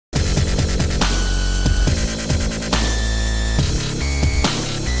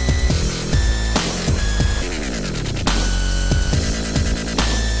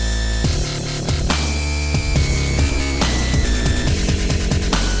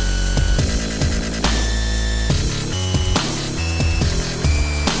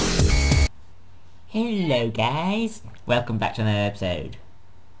Hello guys, welcome back to another episode.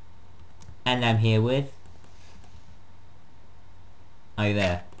 And I'm here with... Are you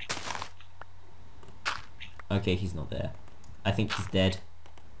there? Okay, he's not there. I think he's dead.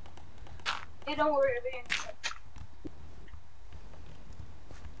 Hey, don't worry,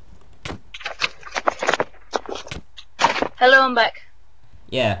 Hello, I'm back.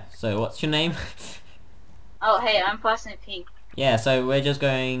 Yeah, so what's your name? Oh, hey, I'm parsnip. Yeah, so we're just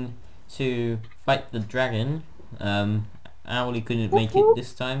going to fight the dragon. Owly couldn't make it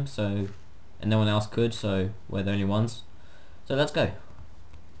this time, so... And no one else could, so we're the only ones. So let's go.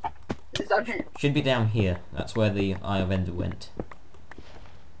 Should be down here. That's where the Eye of Ender went.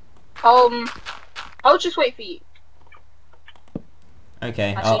 I'll just wait for you.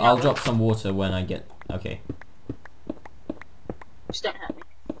 Okay, Actually, I'll no. drop some water when I get... Okay. Just don't hurt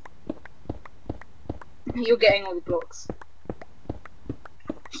me. You're getting all the blocks.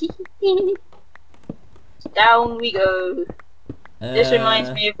 Down we go. This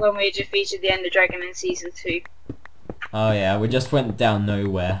reminds me of when we defeated the Ender Dragon in Season 2. Oh yeah, we just went down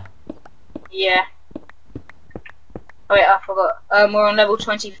nowhere. Yeah. Oh wait, I forgot. We're on level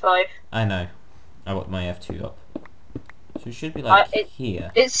 25. I know. I got my F2 up. So it should be like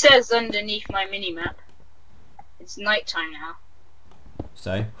here. It says underneath my minimap. It's nighttime now.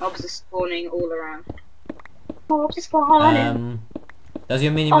 So? Mobs are spawning all around. Mobs are spawning. Does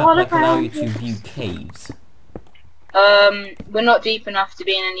your minimap like allow you to view caves? We're not deep enough to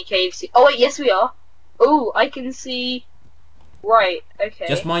be in any caves. Oh wait, yes we are. Oh, I can see. Right, okay.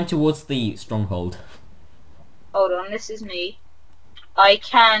 Just mine towards the stronghold. Hold on, this is me. I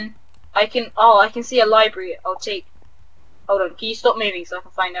can see a library. Hold on, can you stop moving so I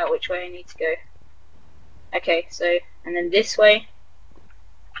can find out which way I need to go? Okay, so, and then this way.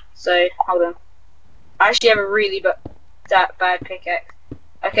 So, hold on. I actually have a really bad pickaxe.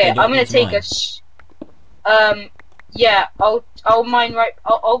 Okay, I'm gonna take yeah, I'll mine right.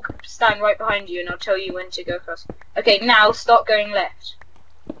 I'll stand right behind you, and I'll tell you when to go first. Okay, now start going left.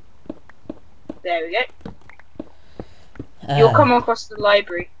 There we go. You'll come across the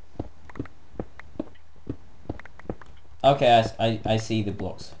library. Okay, I see the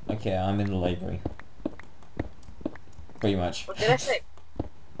blocks. Okay, I'm in the library. Pretty much. What did I say?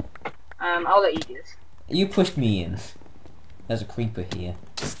 I'll let you do this. You pushed me in. There's a creeper here.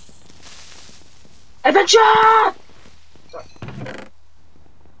 Adventure!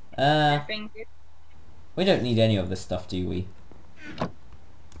 We don't need any of this stuff, do we?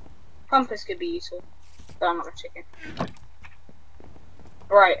 Compass could be useful, but I'm not gonna check it.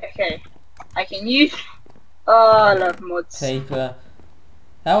 Right, okay. I can use. Oh, I love mods. Paper.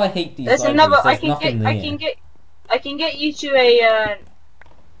 How I hate these. There's libraries. another. There's I can get you to a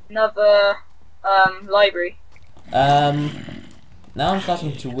another library. Now I'm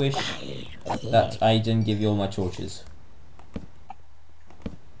starting to wish that I didn't give you all my torches.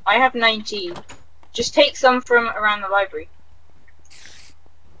 I have 19. Just take some from around the library.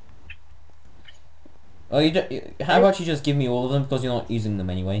 Oh, you don't. How about you just give me all of them because you're not using them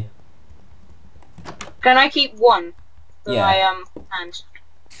anyway? Can I keep one for yeah. my hand?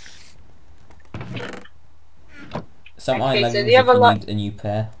 Some okay, iron so leggings if you need a new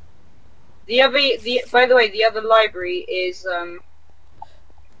pair. By the way, the other library is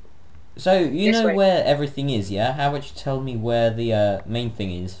So you know way. where everything is, yeah? How about you tell me where the main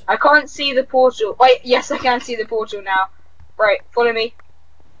thing is? I can't see the portal. Wait, yes, I can see the portal now. Right, follow me.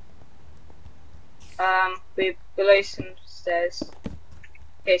 We're below some stairs.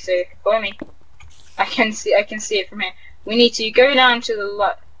 Okay, so follow me. I can see it from here. We need to go down to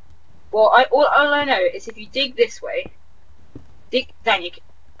the Well, all I know is if you dig this way, down you can.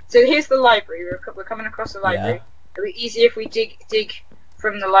 So here's the library. We're coming across the library. Yeah. It'll be easier if we dig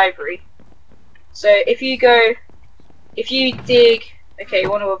from the library. So if you dig, okay, you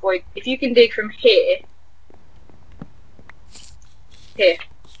want to avoid. If you can dig from here.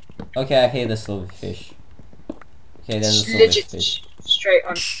 Okay, I hear the silverfish. Okay, there's a silverfish. Straight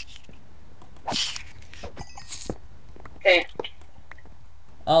on. Okay.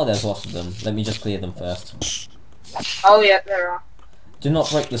 Oh, there's lots of them. Let me just clear them first. Oh yeah, there are. Do not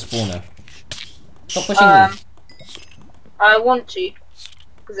break the spawner. Stop pushing me. I want to,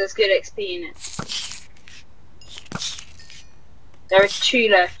 because there's good XP in it. There are 2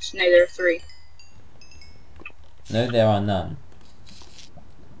 left. No, there are 3. No, there are none.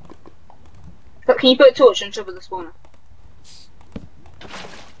 But can you put a torch on top of the spawner?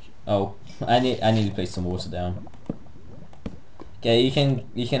 Oh, I need to place some water down. Okay, you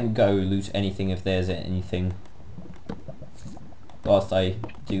can go loot anything if there's anything. Whilst I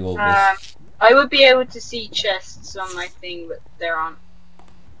do all this. I would be able to see chests on my thing, but there aren't.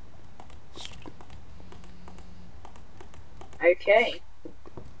 Okay.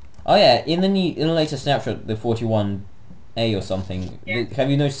 Oh yeah, in the later snapshot, the 41A or something. Yeah. Have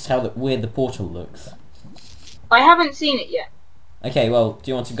you noticed how weird the portal looks? I haven't seen it yet. Okay, well,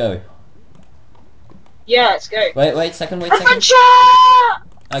 do you want to go? Yeah, let's go. Wait a second, wait a second. Adventure!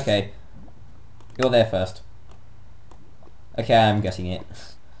 Okay. You're there first. Okay, I'm getting it.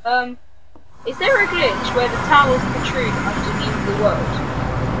 Is there a glitch where the towers protrude underneath the world?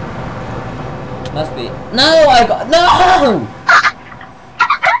 Must be. No, I got no.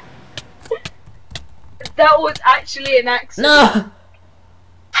 That was actually an accident. No.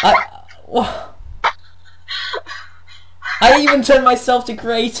 I even turned myself to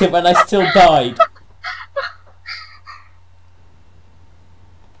creative and I still died.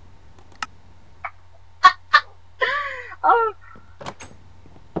 Oh.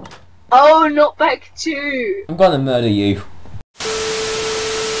 Oh, not back 2. I'm gonna murder you.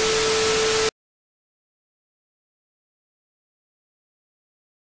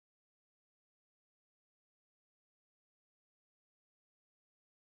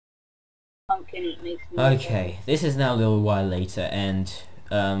 Pumpkin, it makes me Okay, this is now a little while later, and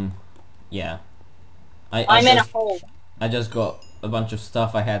yeah. I'm in a hole. I just got a bunch of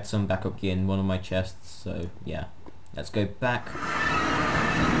stuff. I had some backup gear in one of my chests, so yeah. Let's go back. If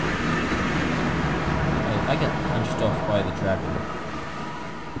I get punched off by the dragon.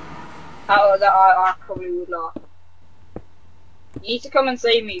 Oh, that I probably would laugh. You need to come and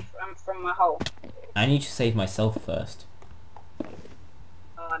save me from my hole. I need to save myself first.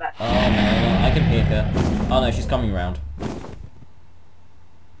 Oh, that. Oh no, I can hear her. Oh no, she's coming round.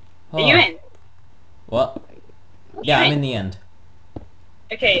 Are you in? What? Yeah, I'm in the end.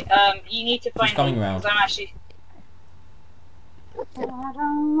 Okay, you need to find She's coming me, round. 'cause I'm actually... I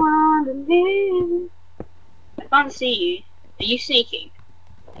don't want to live. I can't see you. Are you sneaking?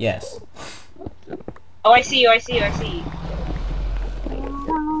 Yes. Oh, I see you, I see you, I see you.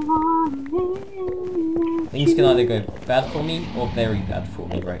 Things can either go bad for me or very bad for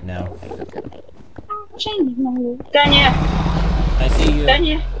me right now. Danya! I see you.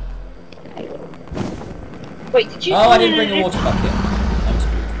 Danya! Wait, did you... Oh, I didn't bring a water bucket. I'm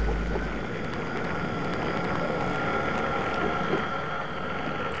screwed.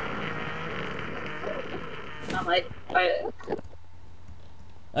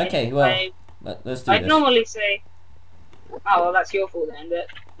 Okay, well, let's do I'd this. normally say... Oh, well, that's your fault then, but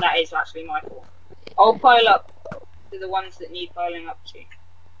that is actually my fault. I'll pile up to the ones that need piling up to.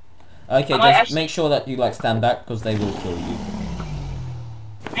 Okay, just make sure that you like stand back because they will kill you.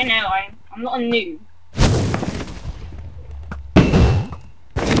 I know, I'm not a noob.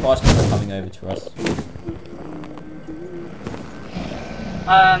 The parsnips are coming over to us.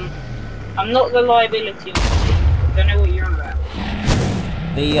 I'm not the liability on this team. I don't know what you're on about.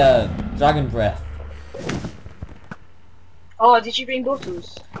 The dragon breath. Oh, did you bring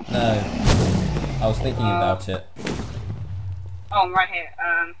bottles? No, I was thinking about it. Oh, I'm right here.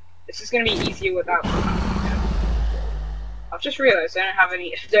 This is gonna be easier without. I've just realised I don't have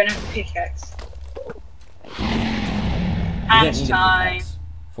any. Don't have a pickaxe. You And don't need a time. pickaxe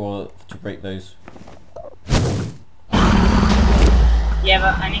to break those. Yeah,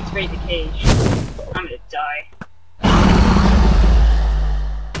 but I need to break the cage. I'm gonna die.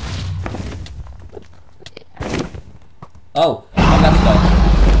 Oh, I'm about to die.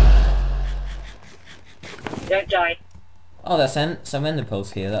 Don't die. Oh, there's some ender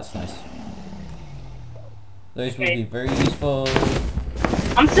pearls here. That's nice. Those will Okay. be very useful.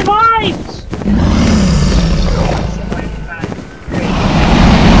 I'm survived!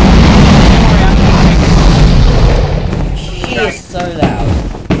 She is so loud.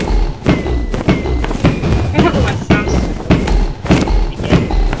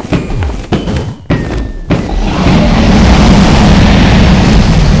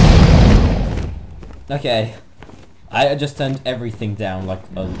 Okay. I just turned everything down like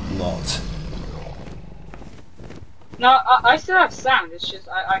a lot. No, I still have sound, it's just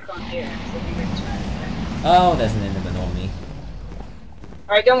I can't hear it. So you can turn it. Oh, there's an enderman on me.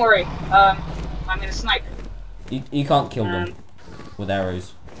 Alright, don't worry. I'm gonna snipe. You can't kill them with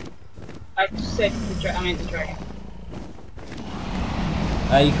arrows. I just said I meant the dragon.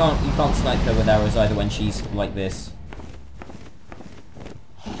 You can't snipe her with arrows either when she's like this.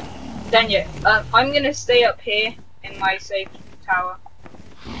 Danya, I'm gonna stay up here in my safe tower.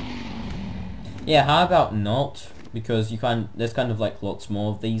 Yeah, how about not? Because there's kind of like lots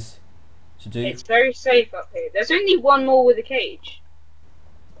more of these to do. It's very safe up here. There's only one more with a cage.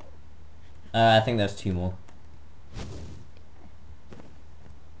 I think there's 2 more.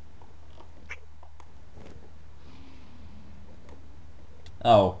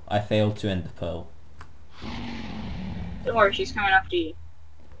 Oh, I failed to end the pearl. Don't worry, she's coming after you.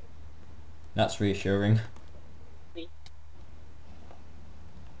 That's reassuring.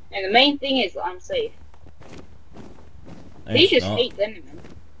 And the main thing is that I'm safe. No, They it's just not. hate the enemy.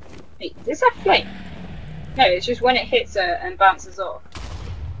 Wait, does that flame? No, it's just when it hits her and bounces off.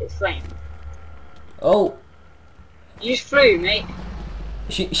 It's flame. Oh, You just flew, mate.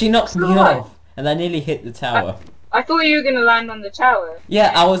 she knocked me Slide. off, and I nearly hit the tower. I thought you were gonna land on the tower.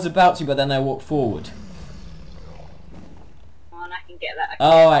 Yeah, I was about to, but then I walked forward. Come on, I can get that.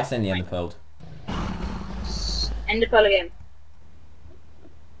 Oh, I accidentally enderpearled. End the pearl again.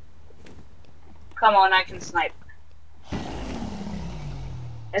 Come on, I can snipe.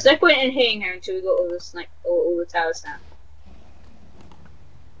 There's no point in hitting her until we got all the towers down.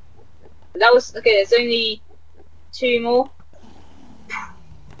 But that was okay. There's only 2 more.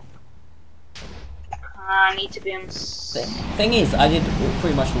 I need to be on. Thing is, I did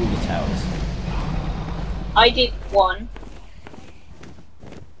pretty much all the towers. I did 1,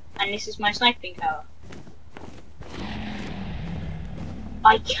 and this is my sniping tower.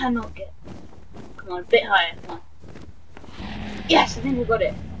 I cannot get. Come on, a bit higher. Come on. Yes, I think we got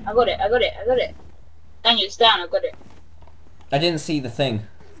it. I got it. Dang it, it's down. I got it. I didn't see the thing.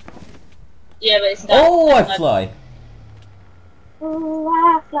 Yeah, but it's down. Oh, I fly. Oh,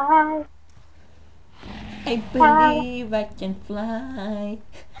 I fly. I believe I can fly.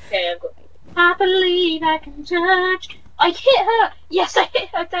 Okay, I've got. I believe I can touch. I hit her. Yes, I hit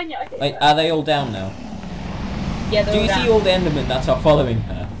her. Dang it, I hit Wait, her. are they all down now? Yeah, they're Do all you down. see all the endermen that are following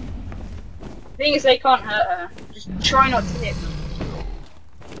her? The thing is, they can't hurt her. Just try not to hit them.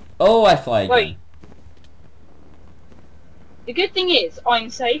 Oh, I fly again. Wait. The good thing is, I'm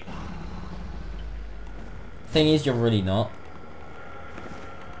safe. Thing is, you're really not.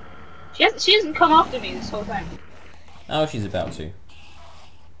 She hasn't come after me this whole time. Oh, she's about to.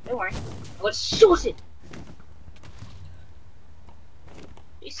 Don't worry. I got it sorted.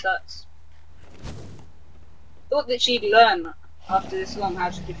 She sucks. Thought that she'd learn after this long how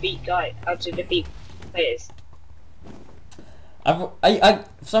to defeat players. I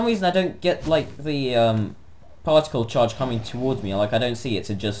for some reason I don't get like the particle charge coming towards me. Like I don't see it.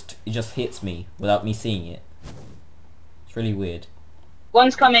 It just hits me without me seeing it. It's really weird.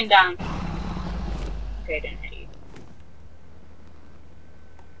 One's coming down. Okay, don't hit you.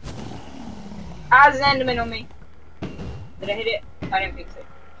 Ah, there's an enderman on me. Did I hit it? I don't think so.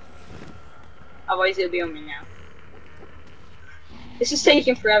 Otherwise it'll be on me now. This is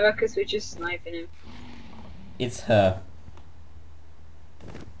taking forever because we're just sniping him. It's her.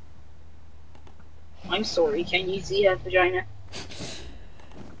 I'm sorry, can you see her vagina?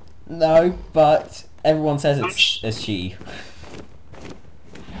 No, but everyone says it's she.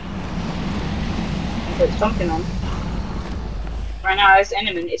 I put something on. Right now, this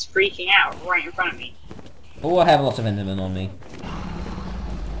enderman is freaking out right in front of me. Oh, I have a lot of endermen on me.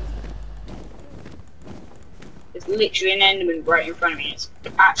 There's literally an enderman right in front of me. It's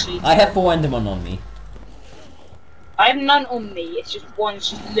actually. I have 4 endermen on me. I have none on me. It's just one's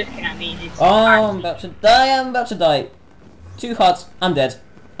just looking at me. And it's Oh, I'm actually... about to die. I'm about to die. 2 hearts. I'm dead.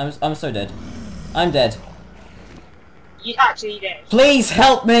 I'm so dead. I'm dead. You actually did. Please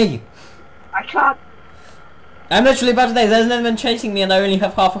help me. I can't. I'm literally about to die. There's an enderman chasing me, and I only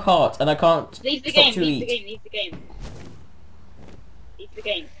have half a heart, and I can't Leave the stop game. to Leave eat. the game. Leave the game. Leave the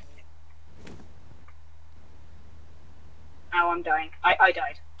game. Ow, I'm dying. I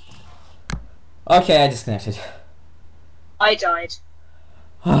died. Okay, I disconnected. I died.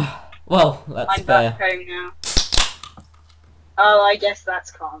 Well, that's I'm fair. back home now. Oh, I guess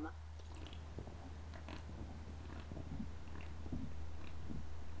that's karma.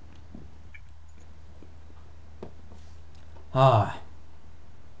 Ah.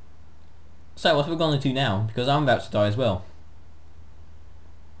 So, what are we going to do now? Because I'm about to die as well.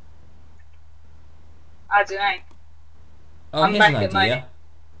 I don't know. Oh, I'm here's an back at mine. idea.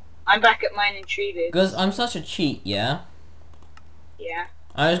 I'm back at mine in Treeville. Because I'm such a cheat, yeah? Yeah.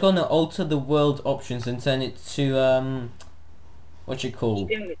 I was going to alter the world options and turn it to, what you call?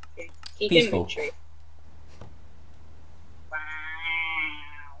 Keep inventory. Keep Peaceful. inventory.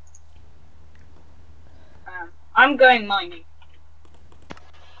 Wow. I'm going mining.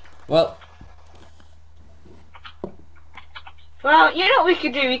 Well, Well, you know what we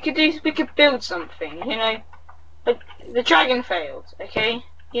could do? We could build something, you know? But the dragon failed, okay?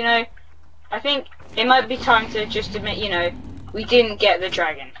 You know, I think it might be time to just admit, you know, we didn't get the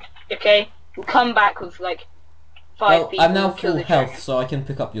dragon, okay? We'll come back with, like, 5 well, people I'm now and kill full the health, dragon. so I can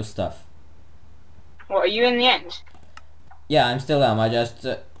pick up your stuff. What, are you in the end? Yeah, I'm still am. I just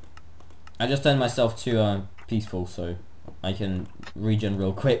turned myself to peaceful, so I can regen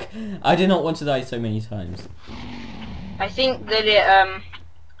real quick. I did not want to die so many times. I think that it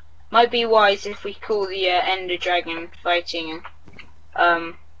might be wise if we call the Ender Dragon fighting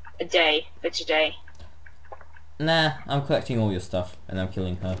a day for today. Nah, I'm collecting all your stuff and I'm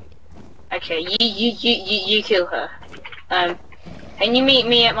killing her. Okay, you kill her. Can you meet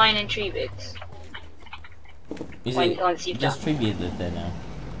me at mine and Treebids? Is it Once you've just done. Treebeard live there now?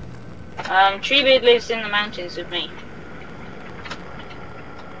 Treebird lives in the mountains with me.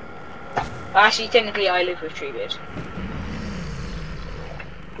 Actually, technically, I live with Treebird.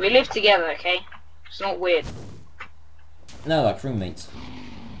 We live together, okay? It's not weird. No, like roommates.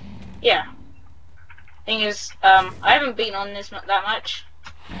 Yeah. Thing is, I haven't been on this that much.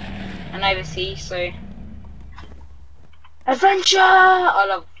 And overseas, so... Adventure! I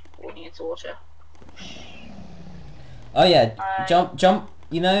love walking into water. Oh yeah, jump.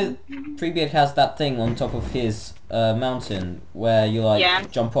 You know, Treebeard has that thing on top of his mountain where you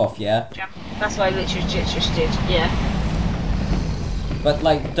like jump off, yeah? Jump. That's what I literally just did, yeah. But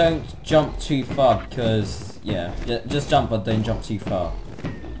like, don't jump too far because, yeah, just jump but don't jump too far.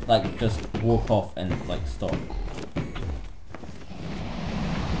 Like, just walk off and like stop.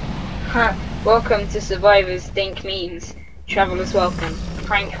 Welcome to Survivors Think Memes. Travelers welcome.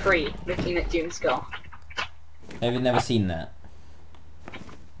 Prank free. Looking at DoomSkull. Have you never seen that?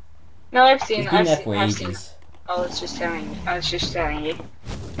 No, I've seen. It's been there I've for seen. ages. I was just telling you. I was just telling you.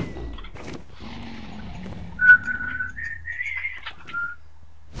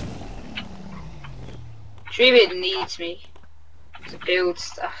 Treebeard needs me to build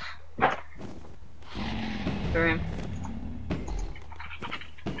stuff for him.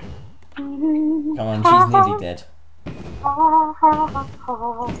 Come on, she's nearly dead.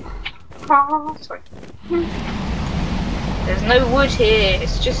 Sorry. There's no wood here.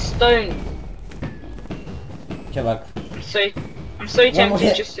 It's just stone. Okay, like, I'm so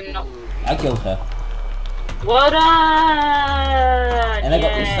tempted just to not. I killed her. Well done! And I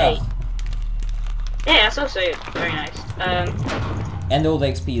got your stuff. Yeah, that's also very nice. And all the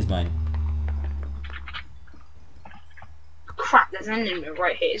XP is mine. Crap, there's an enemy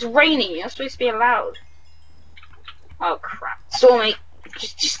right here. It's raining, you're supposed to be allowed. Oh crap. Stormy,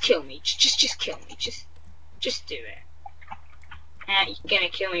 just kill me. Just kill me. Just do it. You're gonna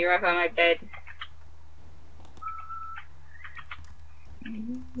kill me right by my bed.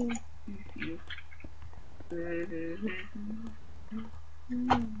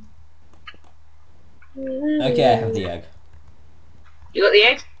 Okay, I have the egg. You got the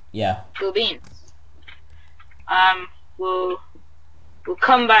egg? Yeah. Cool beans. We'll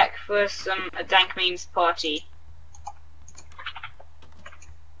come back for a dank memes party.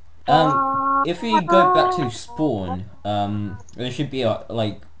 If we go back to spawn, there should be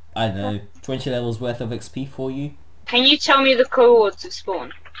like, I don't know, 20 levels worth of XP for you. Can you tell me the coords of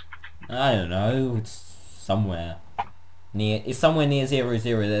spawn? I don't know, it's somewhere. It's somewhere near 0,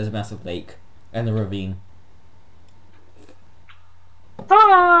 0, there's a massive lake. And the ravine.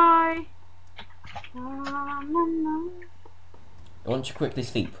 Bye! Won't you quickly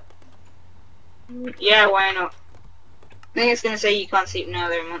sleep? Yeah, why not? I think it's gonna say you can't sleep now,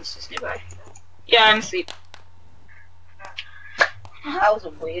 there are monsters nearby. Yeah, I'm asleep. That was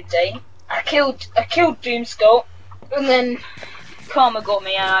a weird day. I killed DoomSkull, and then Karma got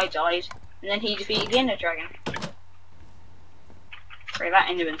me and I died. And then he defeated the Ender Dragon. Right, that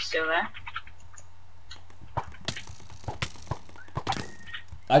Enderman's still there.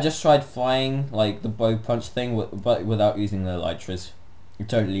 I just tried flying like the bow punch thing, but without using the elytras. It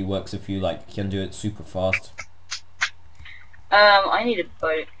totally works if you like can do it super fast. I need a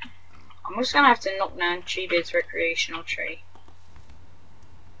boat. I'm just gonna have to knock down Treebeard's recreational tree.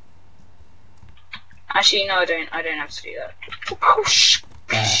 Actually, no, I don't have to do that.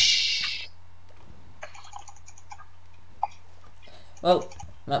 Well,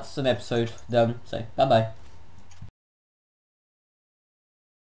 that's an episode done. So bye bye.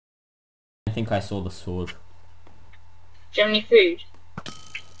 I think I saw the sword. Do you have any food?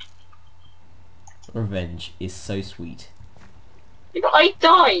 Revenge is so sweet. Yeah, but I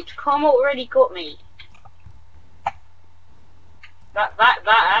died. Karma already got me. That.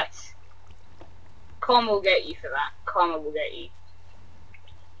 Karma will get you for that. Karma will get you.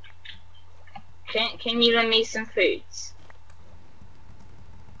 Can you lend me some foods?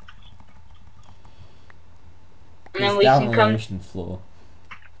 And then we down can on come. the ocean floor.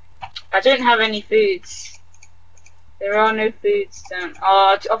 I don't have any foods. There are no foods down.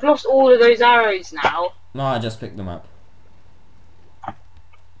 Oh, I've lost all of those arrows now. No, I just picked them up.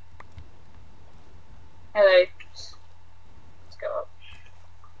 Hello. Let's go up.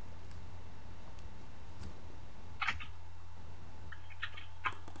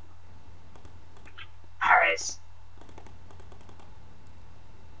 Arrows.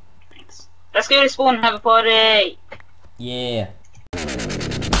 Let's go to spawn and have a party. Yeah.